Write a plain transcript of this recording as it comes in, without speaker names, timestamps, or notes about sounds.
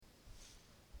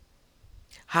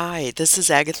Hi, this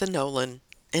is Agatha Nolan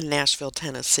in Nashville,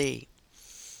 Tennessee,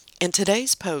 and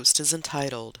today's post is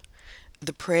entitled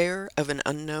The Prayer of an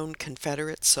Unknown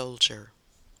Confederate Soldier.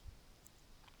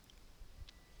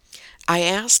 I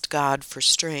asked God for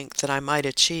strength that I might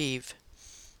achieve.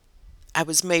 I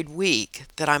was made weak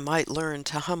that I might learn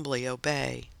to humbly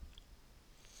obey.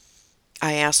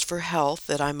 I asked for health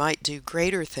that I might do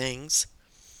greater things.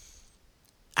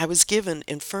 I was given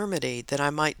infirmity that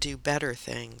I might do better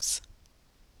things.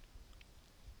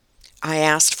 I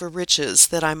asked for riches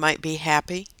that I might be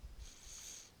happy.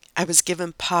 I was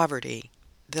given poverty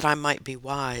that I might be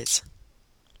wise.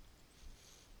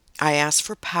 I asked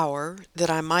for power that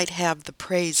I might have the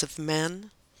praise of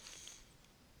men.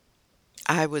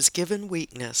 I was given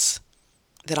weakness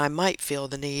that I might feel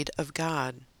the need of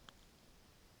God.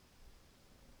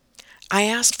 I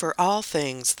asked for all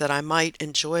things that I might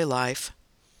enjoy life.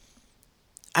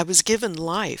 I was given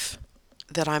life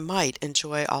that I might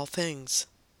enjoy all things.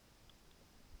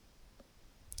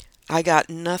 I got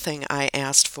nothing I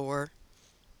asked for,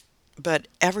 but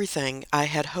everything I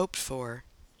had hoped for.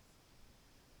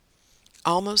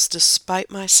 Almost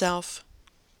despite myself,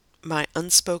 my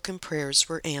unspoken prayers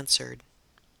were answered.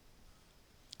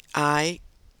 I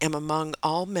am among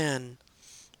all men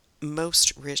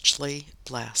most richly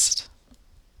blessed.